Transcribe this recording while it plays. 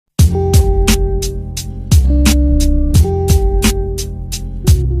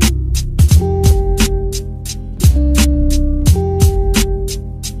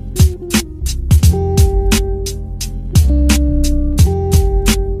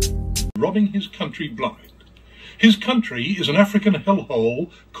robbing his country blind. His country is an African hellhole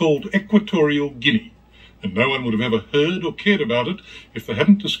called Equatorial Guinea, and no one would have ever heard or cared about it if they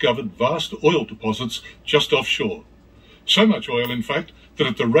hadn't discovered vast oil deposits just offshore. So much oil, in fact, that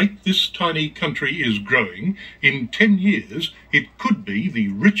at the rate this tiny country is growing, in 10 years it could be the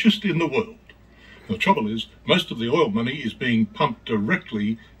richest in the world. The trouble is, most of the oil money is being pumped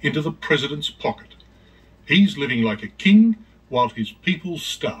directly into the president's pocket. He's living like a king while his people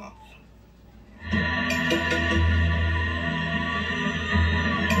starve.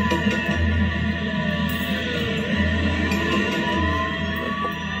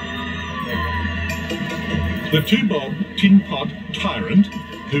 The two-bob tin pot Tyrant,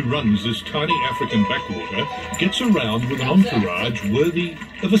 who runs this tiny African backwater, gets around with an entourage worthy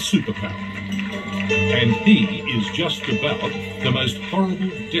of a superpower. And he is just about the most horrible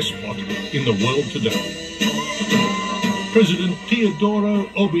despot in the world today. President Teodoro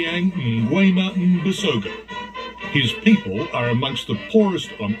Obiang Nguema Mbisogo. His people are amongst the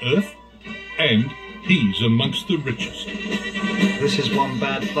poorest on earth, and he's amongst the richest. This is one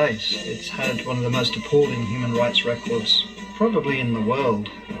bad place. It's had one of the most appalling human rights records probably in the world.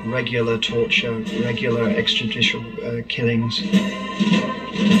 Regular torture, regular extrajudicial killings.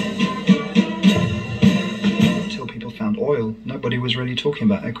 Until people found oil, nobody was really talking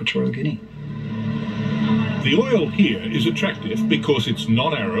about Equatorial Guinea. The oil here is attractive because it's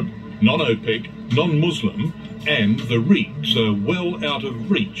non-Arab, non-OPEC, non-Muslim, and the reeds are well out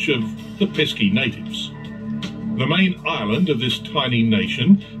of reach of the pesky natives. The main island of this tiny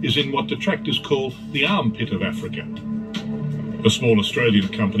nation is in what detractors call the armpit of Africa. A small Australian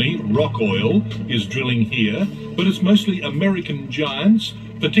company, Rock Oil, is drilling here, but it's mostly American giants,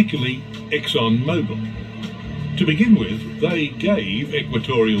 particularly ExxonMobil. To begin with, they gave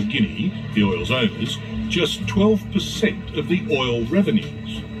Equatorial Guinea, the oil's owners, just 12% of the oil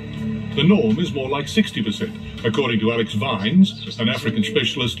revenues. The norm is more like 60%, according to Alex Vines, an African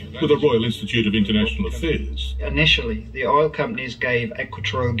specialist with the Royal Institute of International Affairs. Initially, the oil companies gave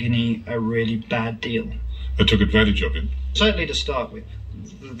Equatorial Guinea a really bad deal. They took advantage of him. Certainly to start with.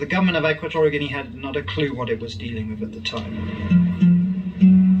 The government of Equatorial Guinea had not a clue what it was dealing with at the time.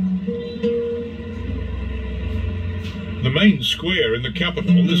 The main square in the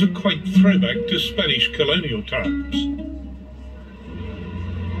capital is a quaint throwback to Spanish colonial times.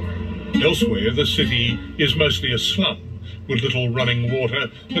 Elsewhere, the city is mostly a slum, with little running water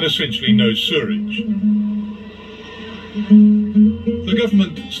and essentially no sewerage. The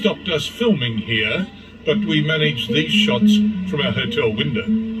government stopped us filming here, but we managed these shots from our hotel window.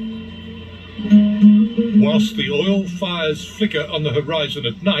 Whilst the oil fires flicker on the horizon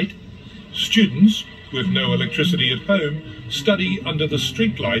at night, students, with no electricity at home, study under the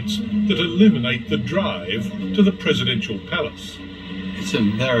streetlights that illuminate the drive to the presidential palace. It's a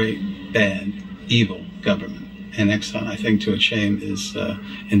very bad, evil government, and Exxon, I think, to a shame, is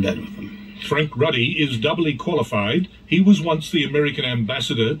in bed with them. Frank Ruddy is doubly qualified. He was once the American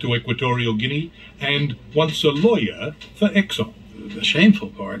ambassador to Equatorial Guinea and once a lawyer for Exxon. The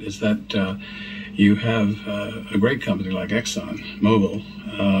shameful part is that you have a great company like ExxonMobil,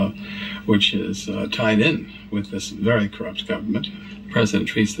 which is tied in with this very corrupt government. The president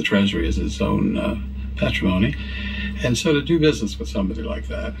treats the Treasury as his own patrimony. And so to do business with somebody like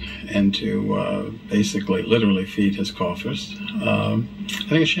that and to basically literally feed his coffers, I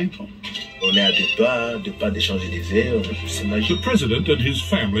think it's shameful. The president and his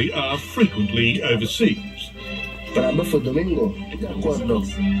family are frequently overseas.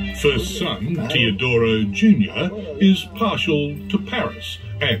 First son, Teodoro Jr., is partial to Paris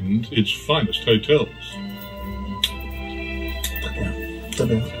and its finest hotels.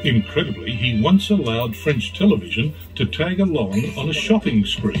 Incredibly, he once allowed French television to tag along on a shopping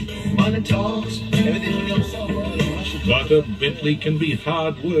spree. But a Bentley can be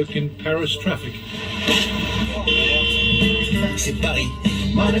hard work in Paris traffic.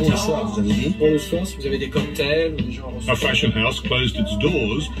 A fashion house closed its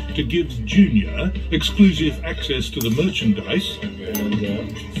doors to give Junior exclusive access to the merchandise.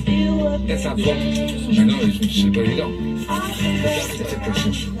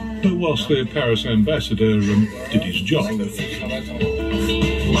 But whilst their Paris ambassador did his job.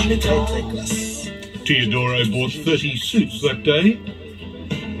 Teodoro bought 30 suits that day,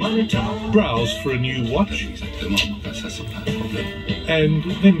 browsed for a new watch, and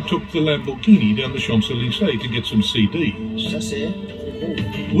then took the Lamborghini down the Champs-Élysées to get some CDs.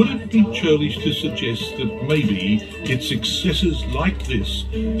 Would it be churlish to suggest that maybe it's excesses like this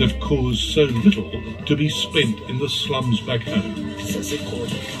that cause so little to be spent in the slums back home?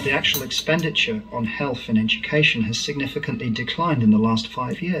 The actual expenditure on health and education has significantly declined in the last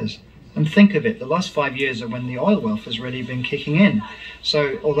 5 years. And think of it, the last 5 years are when the oil wealth has really been kicking in.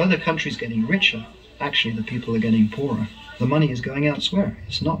 So although the country's getting richer, actually the people are getting poorer. The money is going elsewhere.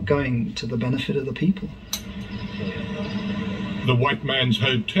 It's not going to the benefit of the people. The White Man's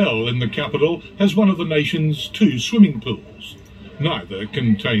Hotel in the capital has one of the nation's 2 swimming pools. Neither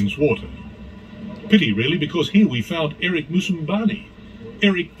contains water. Pity really, because here we found Eric Musumbani,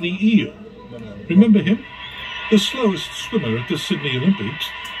 Eric the Eel. Remember him? The slowest swimmer at the Sydney Olympics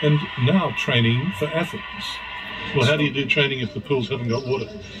and now training for Athens. Well, how do you do training if the pools haven't got water?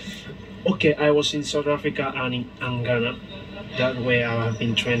 Okay, I was in South Africa and in Ghana. That way I have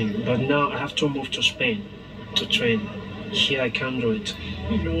been training. But now I have to move to Spain to train. Here I can't do it.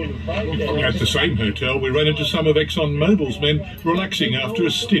 At the same hotel, we ran into some of ExxonMobil's men relaxing after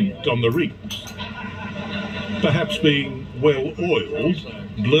a stint on the rigs. Perhaps being well-oiled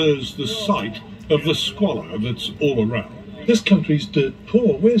blurs the sight of the squalor that's all around. This country's dirt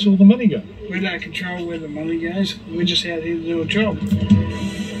poor. Where's all the money going? We don't control where the money goes. We're just out here to do a job.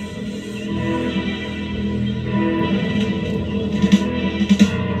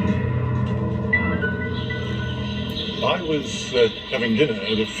 I was having dinner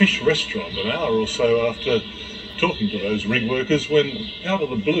at a fish restaurant an hour or so after talking to those rig workers when, out of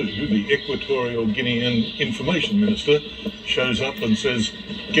the blue, the Equatorial Guinean Information Minister shows up and says,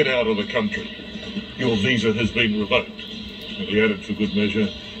 "Get out of the country. Your visa has been revoked." And he added for good measure,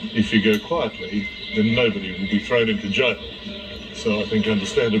 "If you go quietly, then nobody will be thrown into jail." So I think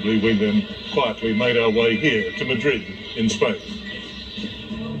understandably we then quietly made our way here to Madrid in Spain.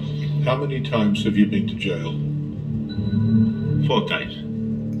 How many times have you been to jail? 4 times.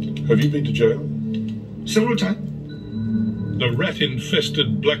 Have you been to jail? Several times. The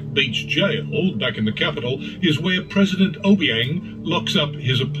rat-infested Black Beach jail back in the capital is where President Obiang locks up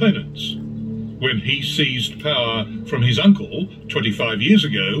his opponents. When he seized power from his uncle 25 years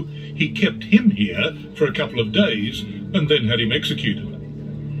ago, he kept him here for a couple of days and then had him executed.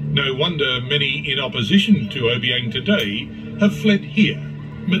 No wonder many in opposition to Obiang today have fled here,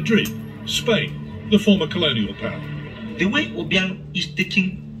 Madrid, Spain, the former colonial power. The way Obiang is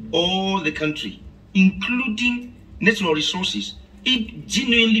taking all the country, including natural resources, he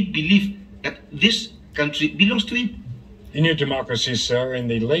genuinely believes that this country belongs to him. The new democracy, sir, in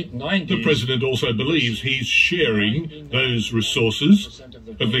the late 90s... The president also believes he's sharing those resources.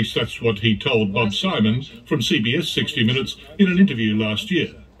 At least that's what he told Bob Simon from CBS 60 Minutes in an interview last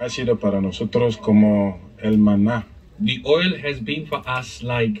year. Ha sido para nosotros como el maná. The oil has been for us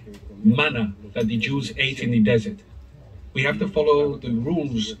like manna that the Jews ate in the desert. We have to follow the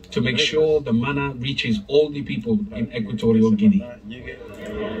rules to make sure the manna reaches all the people in Equatorial Guinea.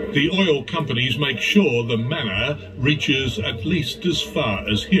 The oil companies make sure the manna reaches at least as far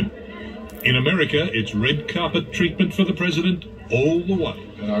as him. In America, it's red carpet treatment for the president all the way.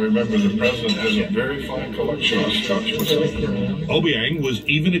 And I remember the president has a very fine collection of Scotch whiskey. Obiang was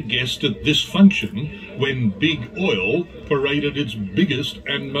even a guest at this function when Big Oil paraded its biggest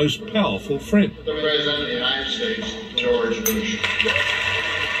and most powerful friend. The President of the United States, George Bush.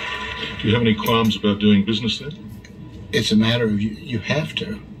 Do you have any qualms about doing business there? It's a matter of you have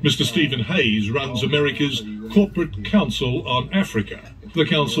to. Mr. Stephen Hayes runs America's Corporate Council on Africa. The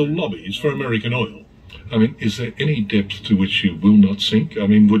council lobbies for American oil. I mean, is there any depth to which you will not sink? I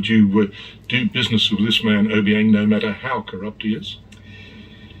mean, would you do business with this man, Obiang, no matter how corrupt he is?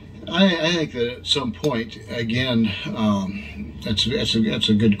 I think that at some point, again, that's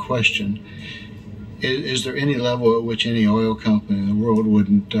a good question. Is there any level at which any oil company in the world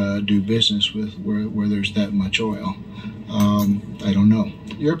wouldn't do business with where there's that much oil? I don't know.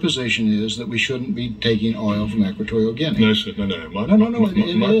 Your position is that we shouldn't be taking oil from Equatorial Guinea. No, sir, no.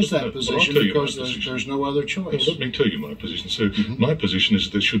 It is that position because there's no other choice. Well, let me tell you my position. So my position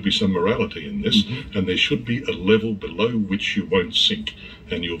is there should be some morality in this, and there should be a level below which you won't sink.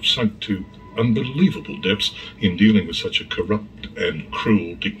 And you've sunk to unbelievable depths in dealing with such a corrupt and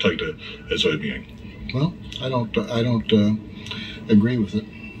cruel dictator as Obiang. Well, I don't agree with it.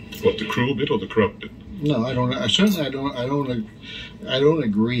 What, the cruel bit or the corrupt bit? No, I don't. I don't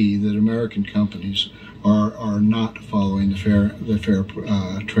agree that American companies are not following the Fair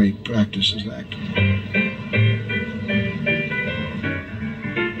Trade Practices Act.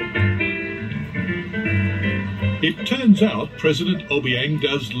 It turns out President Obiang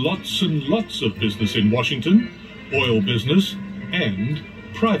does lots and lots of business in Washington, oil business and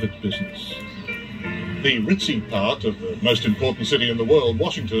private business. The ritzy part of the most important city in the world,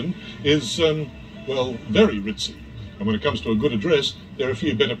 Washington, is, well, very ritzy. And when it comes to a good address, there are a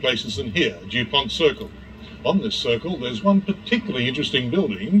few better places than here, DuPont Circle. On this circle, there's one particularly interesting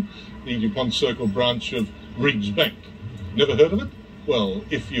building, the DuPont Circle branch of Riggs Bank. Never heard of it? Well,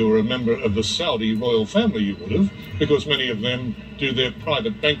 if you were a member of the Saudi royal family, you would have, because many of them do their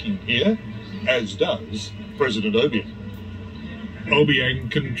private banking here, as does President Obiang. Obiang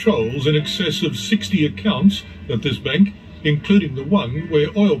controls in excess of 60 accounts at this bank, including the one where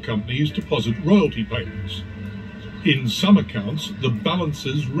oil companies deposit royalty payments. In some accounts, the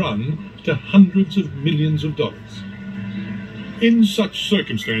balances run to hundreds of millions of dollars. In such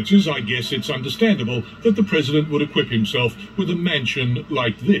circumstances, I guess it's understandable that the president would equip himself with a mansion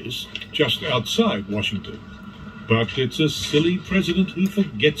like this just outside Washington. But it's a silly president who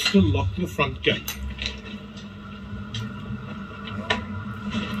forgets to lock the front gate.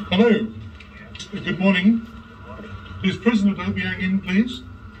 Hello. Good morning. Is President Obiang in, please?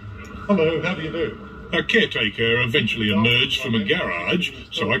 Hello, how do you do? A caretaker eventually emerged from a garage,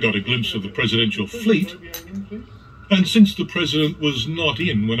 so I got a glimpse of the presidential fleet. And since the president was not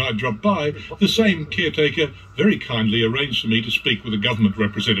in when I dropped by, the same caretaker very kindly arranged for me to speak with a government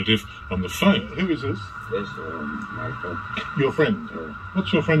representative on the phone. Who is this? Yes, my friend. Your friend?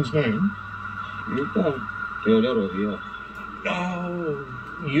 What's your friend's name? Oh,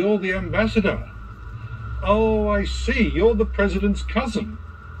 you're the ambassador. Oh, I see. You're the president's cousin.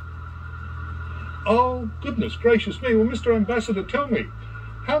 Oh, goodness gracious me. Well, Mr. Ambassador, tell me,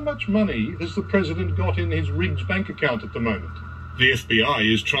 how much money has the president got in his Riggs bank account at the moment? The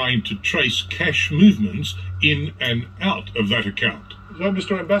FBI is trying to trace cash movements in and out of that account. So,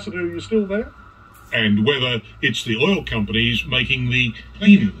 Mr. Ambassador, are you still there? And whether it's the oil companies making the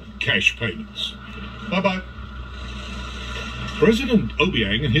in-cash payments. Bye-bye. President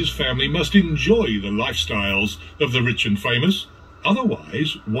Obiang and his family must enjoy the lifestyles of the rich and famous.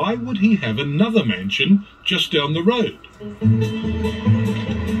 Otherwise, why would he have another mansion just down the road?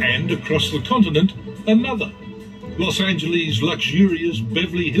 And across the continent, another. Los Angeles' luxurious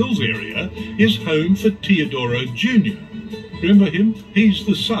Beverly Hills area is home for Teodoro Jr. Remember him? He's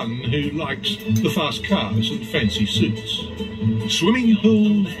the son who likes the fast cars and fancy suits. Swimming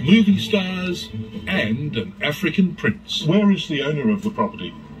pools, movie stars, and an African prince. Where is the owner of the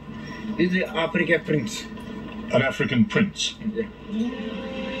property? He's the African prince. An African prince? Yeah.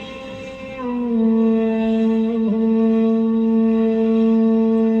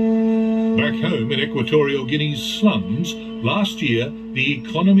 Back home in Equatorial Guinea's slums, last year the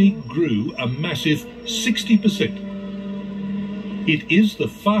economy grew a massive 60%. It is the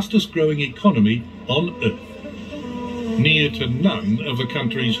fastest growing economy on Earth. Near to none of the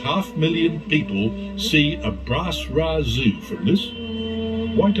country's 500,000 people see a brass razoo from this.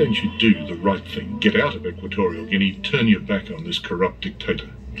 Why don't you do the right thing? Get out of Equatorial Guinea, turn your back on this corrupt dictator.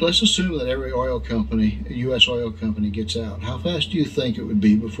 Let's assume that every oil company, a U.S. oil company, gets out. How fast do you think it would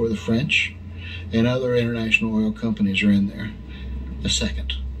be before the French and other international oil companies are in there? A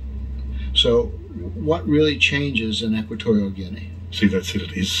second. So what really changes in Equatorial Guinea? See, that's it.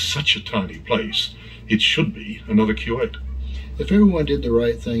 It is such a tiny place. It should be another Kuwait. If everyone did the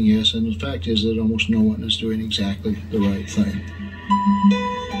right thing, yes, and the fact is that almost no one is doing exactly the right thing.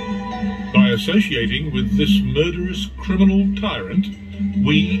 By associating with this murderous criminal tyrant,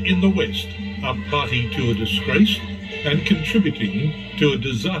 we in the West are party to a disgrace and contributing to a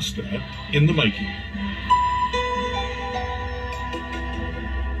disaster in the making.